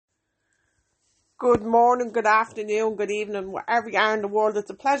Good morning, good afternoon, good evening, wherever you are in the world. It's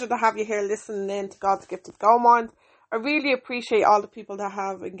a pleasure to have you here listening in to God's Gift of Gold Mine. I really appreciate all the people that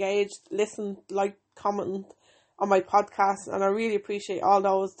have engaged, listened, liked, commented on my podcast, and I really appreciate all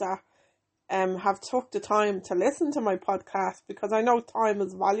those that have took the time to listen to my podcast, because I know time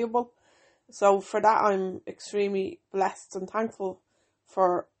is valuable. So for that, I'm extremely blessed and thankful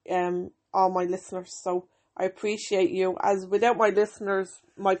for all my listeners. So I appreciate you, as without my listeners,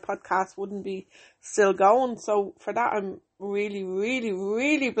 my podcast wouldn't be still going. So for that, I'm really, really,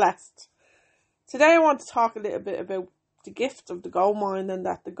 really blessed. Today I want to talk a little bit about the gift of the gold mine, and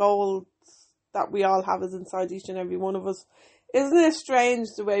that the gold that we all have is inside each and every one of us. Isn't it strange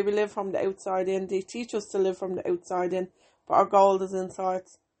the way we live from the outside in? They teach us to live from the outside in, but our gold is inside.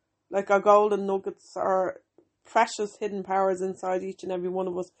 Like our golden nuggets, our precious hidden powers inside each and every one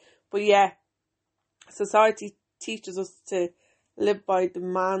of us. But yeah, society teaches us to live by the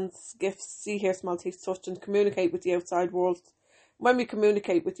man's gifts: see, hear, smell, taste, touch, and communicate with the outside world. When we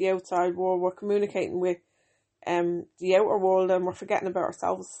communicate with the outside world, we're communicating with the outer world, and we're forgetting about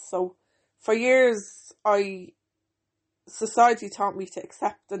ourselves. So for years, society taught me to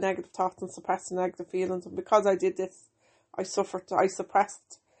accept the negative thoughts and suppress the negative feelings, and because I did this, I suffered. I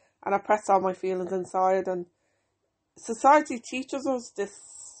suppressed and oppressed all my feelings inside, and society teaches us this.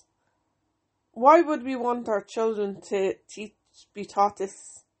 Why would we want our children to be taught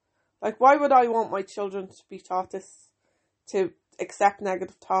this? Like, why would I want my children to be taught this? To accept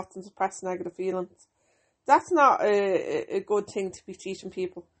negative thoughts and suppress negative feelings. That's not a good thing to be teaching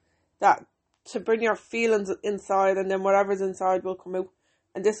people. That to bring your feelings inside, and then whatever's inside will come out.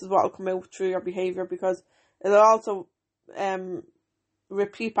 And this is what will come out through your behaviour, because it'll also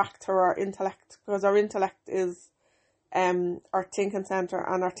repeat back to our intellect, because our intellect is our thinking centre,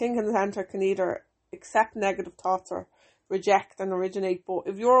 and our thinking centre can either accept negative thoughts or reject and originate. But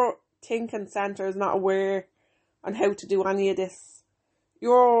if your thinking centre is not aware on how to do any of this,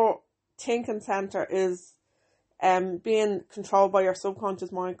 your thinking centre is being controlled by your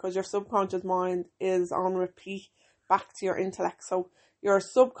subconscious mind, because your subconscious mind is on repeat back to your intellect. So your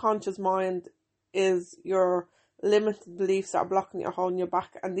subconscious mind is your limited beliefs that are blocking you, holding you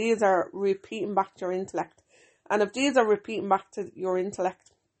back, and these are repeating back to your intellect. And if these are repeating back to your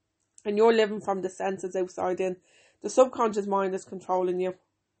intellect, and you're living from the senses outside in, the subconscious mind is controlling you.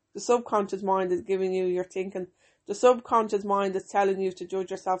 The subconscious mind is giving you your thinking. The subconscious mind is telling you to judge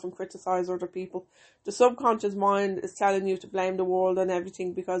yourself and criticize other people. The subconscious mind is telling you to blame the world and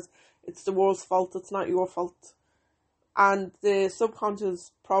everything because it's the world's fault, it's not your fault. And the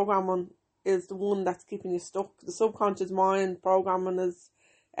subconscious programming is the one that's keeping you stuck. The subconscious mind programming is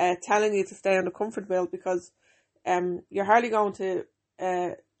telling you to stay on the comfort belt, because you're hardly going to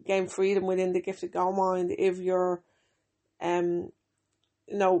gain freedom within the gifted gold mind if you're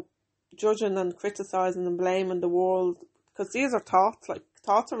judging and criticising and blaming the world, because these are thoughts. Like,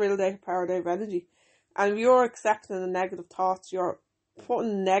 thoughts are real, they have power, they have energy, and if you're accepting the negative thoughts, you're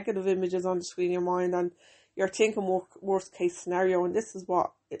putting negative images on the screen of your mind, and you're thinking worst case scenario. And this is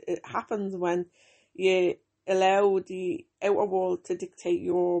what it happens when you allow the outer world to dictate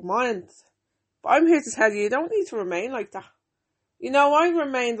your mind. But I'm here to tell you, you don't need to remain like that. I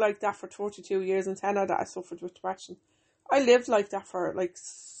remained like that for 32 years, and 10 of that I suffered with depression. I lived like that for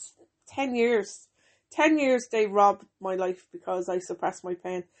 10 years. 10 years they robbed my life because I suppressed my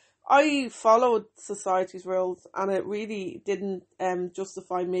pain. I followed society's rules, and it really didn't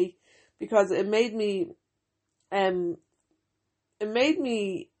justify me, because it made me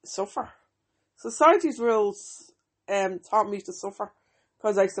suffer. Society's rules taught me to suffer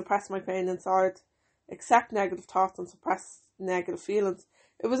because I suppressed my pain inside, accept negative thoughts and suppress negative feelings.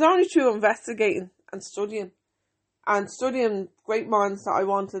 It was only through investigating and studying great minds that I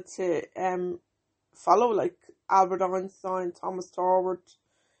wanted to follow, like Albert Einstein, Thomas Torward,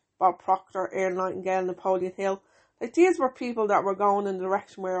 Bob Proctor, Earl Nightingale, Napoleon Hill. Like, these were people that were going in the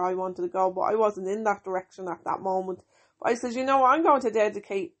direction where I wanted to go, but I wasn't in that direction at that moment. But I said, I'm going to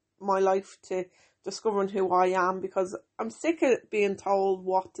dedicate my life to discovering who I am, because I'm sick of being told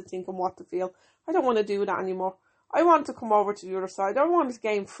what to think and what to feel. I don't want to do that anymore. I want to come over to the other side. I want to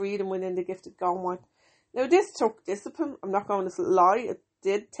gain freedom within the gifted gold mine. Now, this took discipline. I'm not going to lie. It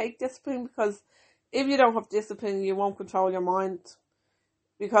did take discipline, because if you don't have discipline, you won't control your mind,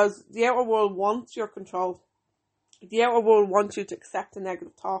 because the outer world wants your control. The outer world wants you to accept the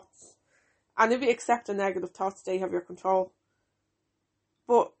negative thoughts. And if you accept the negative thoughts, they have your control.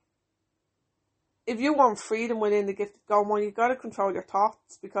 But if you want freedom within the gifted gold mine, you've got to control your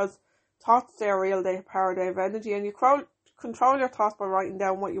thoughts, because thoughts, they are real, they have power, they have energy, and you control your thoughts by writing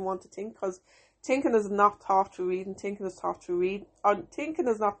down what you want to think, because thinking is not taught through reading, thinking is taught through thinking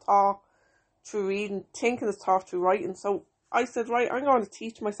is not taught through reading, thinking is taught through writing. So I said, right, I'm going to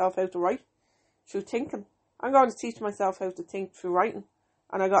teach myself how to write through thinking. I'm going to teach myself how to think through writing.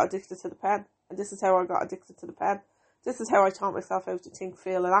 And I got addicted to the pen. And this is how I got addicted to the pen. This is how I taught myself how to think,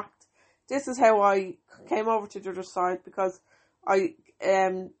 feel and act. This is how I came over to the other side, because I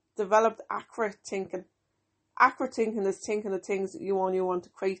developed accurate thinking. Accurate thinking is thinking of things that you want to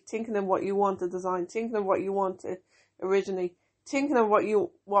create, thinking of what you want to design, thinking of what you want to originate, thinking of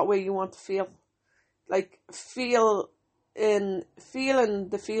what way you want to feel. Like feeling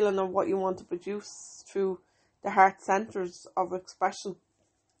the feeling of what you want to produce through the heart centers of expression.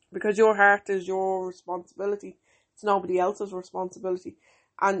 Because your heart is your responsibility. It's nobody else's responsibility.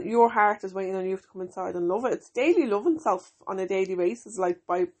 And your heart is waiting on you to come inside and love it. It's daily loving self on a daily basis, like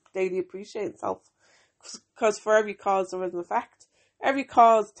by daily appreciating self. Because for every cause there is an effect. Every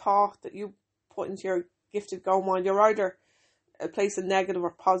cause thought that you put into your gifted go mind, you're either placing negative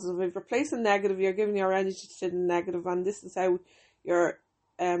or positive. If you're placing negative, you're giving your energy to the negative, and this is how you're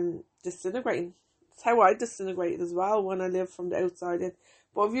disintegrating. It's how I disintegrated as well when I lived from the outside in.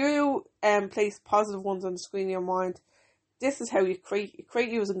 But if you place positive ones on the screen of your mind, this is how you create. You create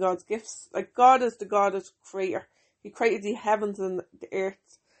using God's gifts. Like God is the God of creator. He created the heavens and the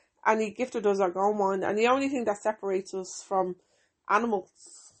earth, and He gifted us our go mind. And the only thing that separates us from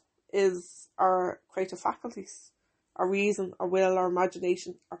animals is our creative faculties, our reason, our will, our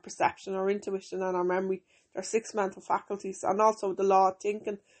imagination, our perception, our intuition, and our memory. There are 6 mental faculties, and also the law of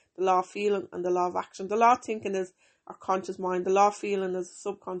thinking, the law of feeling, and the law of action. The law of thinking is our conscious mind. The law of feeling is the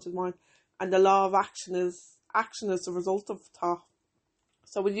subconscious mind, and the law of action is the result of thought.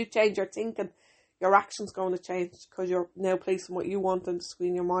 So when you change your thinking, your action's going to change, because you're now placing what you want on the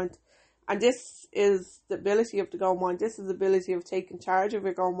screen of your mind. And this is the ability of the go mind. This is the ability of taking charge of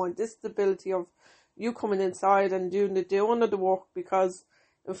your go mind. This is the ability of you coming inside and doing of the work, because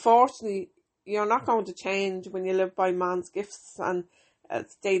unfortunately you're not going to change when you live by man's gifts and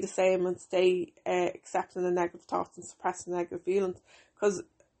stay the same and stay accepting the negative thoughts and suppressing negative feelings. Because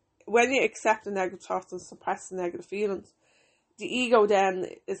when you accept the negative thoughts and suppress the negative feelings, the ego then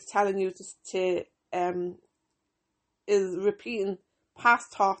is telling you is repeating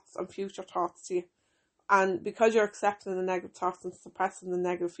past thoughts and future thoughts to you. And because you're accepting the negative thoughts and suppressing the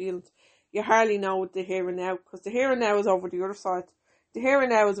negative feelings, you hardly know the here and now, because the here and now is over the other side. The here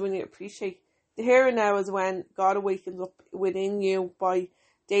and now is when you appreciate. The here and now is when God awakens up within you by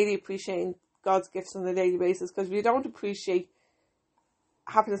daily appreciating God's gifts on a daily basis. Because if you don't appreciate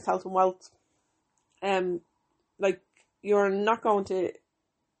happiness, health and wealth, like you're not going to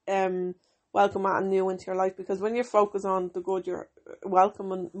welcome anything new into your life, because when you focus on the good, you're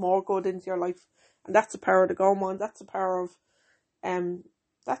welcoming more good into your life. And that's the power of the go mind. That's the power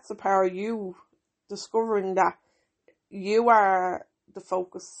of you discovering that you are the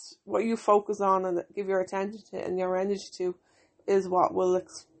focus. What you focus on and give your attention to and your energy to is what will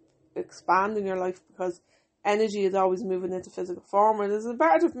expand in your life, because energy is always moving into physical form, and it's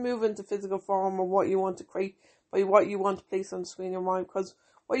better to move into physical form of what you want to create by what you want to place on the screen of your mind, because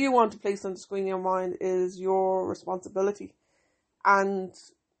what you want to place on the screen of your mind is your responsibility. And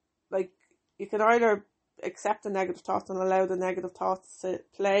like, you can either accept the negative thoughts and allow the negative thoughts to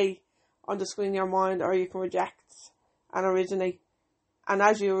play on the screen of your mind, or you can reject and originate. And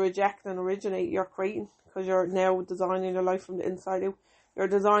as you reject and originate, you're creating, because you're now designing your life from the inside out. You're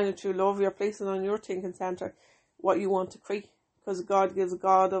designing through love. You're placing on your thinking center what you want to create, because God is a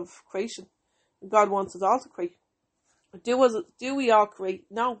God of creation. God wants us all to create. Do we all create?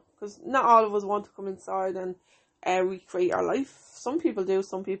 No, because not all of us want to come inside and recreate our life. Some people do,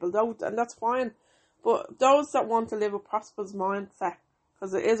 some people don't, and that's fine. But those that want to live a prosperous mindset,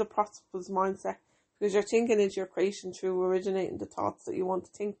 because it is a prosperous mindset, because you're thinking is your creation through originating the thoughts that you want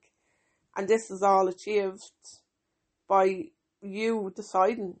to think. And this is all achieved by you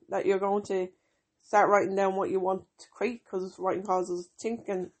deciding that you're going to start writing down what you want to create, because writing causes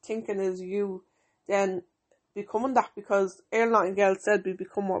thinking. Thinking is you then becoming that, because Earl Nightingale said we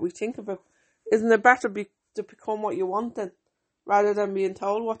become what we think about. Isn't it better to become what you want then, rather than being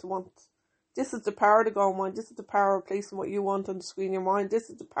told what to want? This is the power of the go mind. This is the power of placing what you want on the screen of your mind. This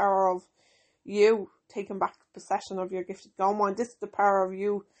is the power of you taking back possession of your gifted go mind. This is the power of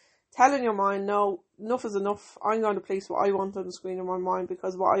you telling your mind, no, enough is enough. I'm going to place what I want on the screen of my mind,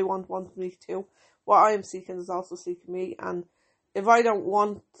 because what I want wants me too. What I am seeking is also seeking me. And if I don't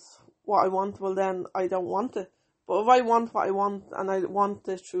want what I want, well then I don't want it. But if I want what I want, and I want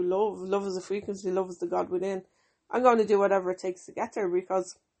it through love is a frequency, love is the God within, I'm going to do whatever it takes to get there,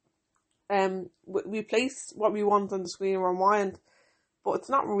 because we place what we want on the screen of our mind, but it's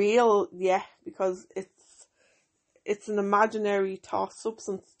not real yet, because it's an imaginary thought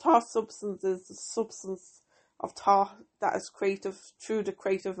substance. Thought substance is the substance of thought that is creative through the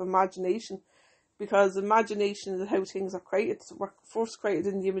creative imagination. Because imagination is how things are created. We're first created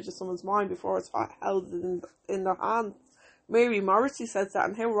in the image of someone's mind before it's held in their hand. Mary Morrissey says that,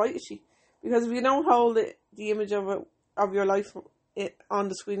 and how right is she? Because if you don't hold the image of your life on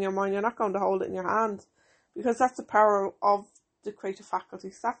the screen of your mind, you're not going to hold it in your hand. Because that's the power of the creative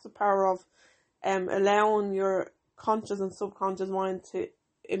faculties. That's the power of allowing your conscious and subconscious mind to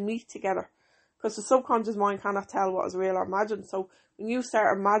meet together. Because the subconscious mind cannot tell what is real or imagined. So when you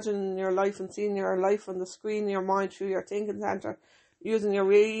start imagining your life and seeing your life on the screen of your mind through your thinking centre, using your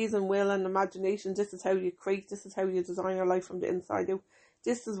reason, will and imagination, this is how you create, this is how you design your life from the inside out.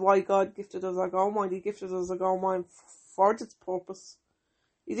 This is why God gifted us our goal mind. He gifted us our goal mind for this purpose.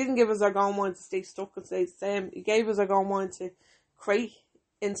 He didn't give us our goal mind to stay stuck and stay the same. He gave us our goal mind to create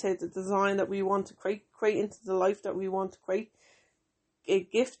into the design that we want to create into the life that we want to create.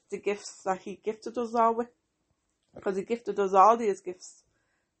 Gift the gifts that he gifted us all with, because he gifted us all these gifts,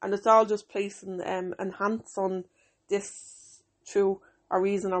 and it's all just placing enhance on this through our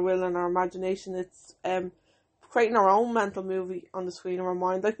reason, our will and our imagination. It's creating our own mental movie on the screen of our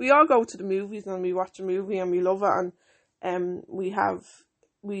mind. Like, we all go to the movies and we watch a movie and we love it, and we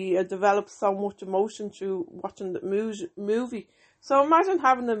develop so much emotion through watching the movie. So imagine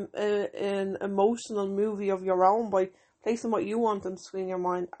having an emotional movie of your own by placing what you want on the screen of your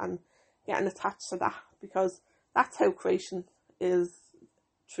mind and getting attached to that, because that's how creation is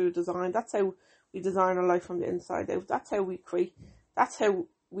through design. That's how we design our life from the inside out. That's how we create. That's how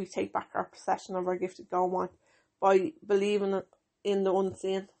we take back our possession of our gifted goal mind, by believing in the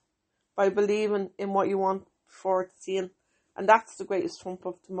unseen, by believing in what you want before it's seen. And that's the greatest trump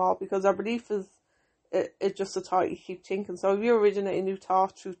of them all, because our belief is it's just a thought you keep thinking. So if you originate a new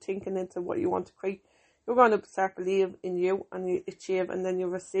thought through thinking into what you want to create, you're going to start believe in you, and you achieve, and then you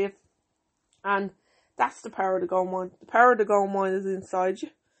receive. And that's the power of the goal mind. The power of the goal mind is inside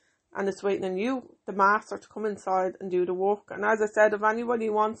you, and it's waiting on you, the master, to come inside and do the work. And as I said, if anybody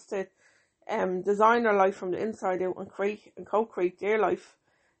wants to design their life from the inside out and create and co-create their life,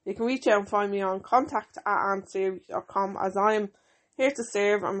 you can reach out and find me on contact@anseries.com, as I am here to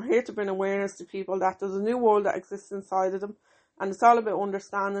serve. I'm here to bring awareness to people that there's a new world that exists inside of them. And it's all about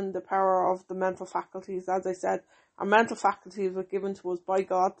understanding the power of the mental faculties. As I said, our mental faculties were given to us by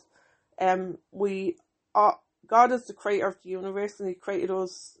God. God is the creator of the universe, and He created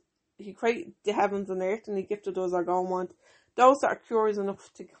us. He created the heavens and earth, and He gifted us our goal mind. Those that are curious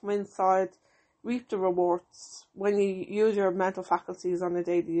enough to come inside reap the rewards when you use your mental faculties on a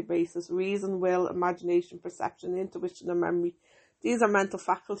daily basis: reason, will, imagination, perception, intuition, and memory. These are mental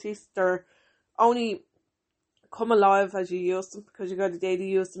faculties. They're only come alive as you use them, because you got to daily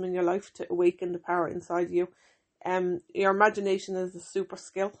use them in your life to awaken the power inside you. Your imagination is a super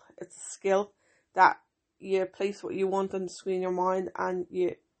skill. It's a skill that you place what you want on the screen of your mind, and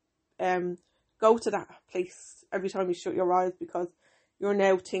you go to that place every time you shut your eyes, because you're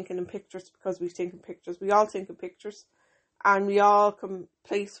now thinking in pictures, because we think in pictures. We all think in pictures, and we all can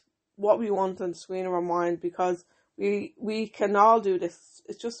place what we want on the screen of our mind, because we can all do this.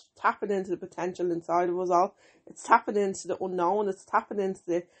 It's just tapping into the potential inside of us all. It's tapping into the unknown. It's tapping into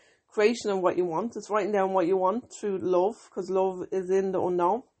the creation of what you want. It's writing down what you want through love, because love is in the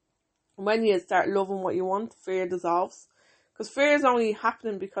unknown. And when you start loving what you want, fear dissolves. Because fear is only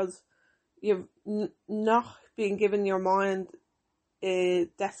happening because you've not been given your mind a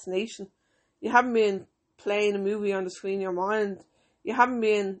destination. You haven't been playing a movie on the screen of your mind. You haven't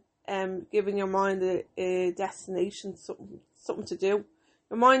been giving your mind a destination, something to do.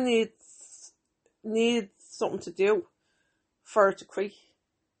 Your mind needs something to do for it to create.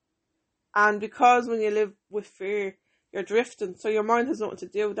 And because when you live with fear, you're drifting, so your mind has nothing to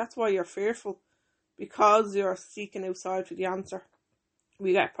do. That's why you're fearful, because you're seeking outside for the answer.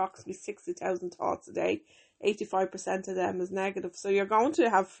 We get approximately 60,000 thoughts a day. 85% of them is negative. So you're going to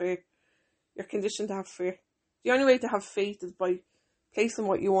have fear. You're conditioned to have fear. The only way to have faith is by placing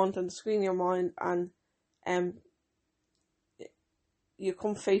what you want on the screen of your mind, and you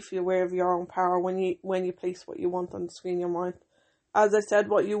come faithfully aware of your own power when you place what you want on the screen of your mind. As I said,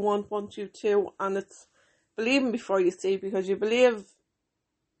 what you want you to, and it's believing before you see, because you believe.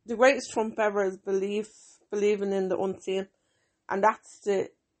 The greatest trump ever is believing in the unseen, and that's the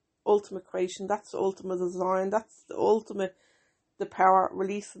ultimate creation. That's the ultimate design. That's the power,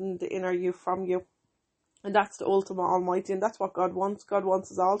 releasing the inner you from you, and that's the ultimate almighty, and that's what God wants. God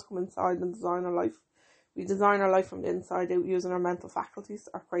wants us all to come inside and design our life. We design our life from the inside out using our mental faculties,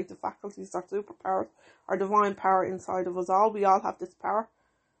 our creative faculties, our superpowers, our divine power inside of us all. We all have this power,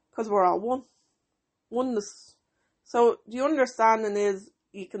 because we're all one. Oneness. So the understanding is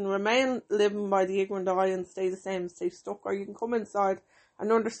you can remain living by the ignorant eye and stay the same, stay stuck, or you can come inside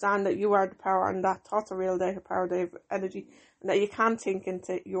and understand that you are the power and that thoughts are real, they have power, they have energy, and that you can think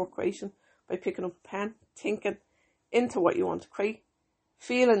into your creation by picking up a pen, thinking into what you want to create,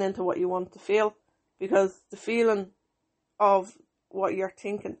 feeling into what you want to feel, because the feeling of what you're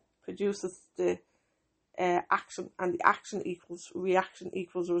thinking produces the action, and the action equals reaction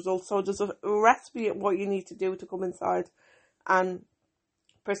equals result. So there's a recipe of what you need to do to come inside and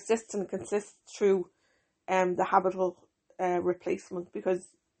persist and consist through the habitual replacement, because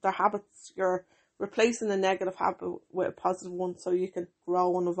the habits, you're replacing a negative habit with a positive one so you can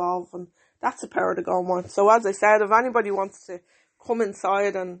grow and evolve, and that's the power of the Go Mind. So as I said, if anybody wants to come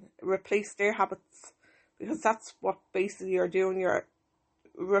inside and replace their habits, because that's what basically you're doing, you're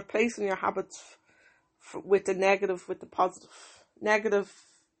replacing your habits with the negative, with the positive. Negative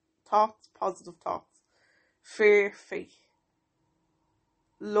thoughts, positive thoughts. Fear, faith.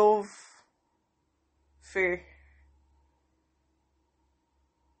 Love, fear.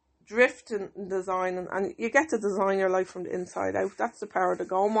 Drifting and designing, and you get to design your life from the inside out. That's the power of the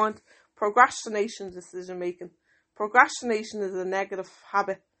Go Mind. Procrastination, decision making. Procrastination is a negative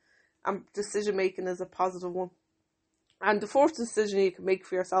habit, and decision making is a positive one. And the fourth decision you can make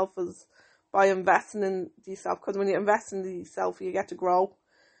for yourself is by investing in yourself, because when you invest in yourself, you get to grow.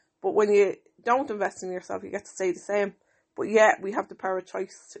 But when you don't invest in yourself, you get to stay the same. But yet, we have the power of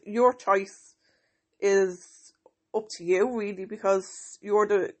choice. Your choice is up to you, really, because you're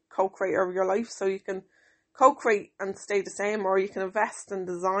the co-creator of your life. So you can co-create and stay the same, or you can invest and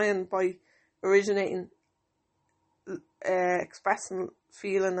design by originating, expressing,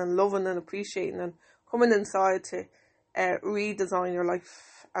 feeling and loving and appreciating and coming inside to redesign your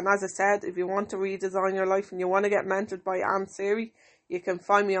life. And as I said, if you want to redesign your life and you want to get mentored by Anne Siri, you can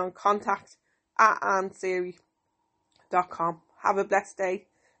find me on contact@annesiri.com. Have a blessed day.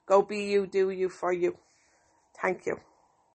 Go be you, do you, for you. Thank you.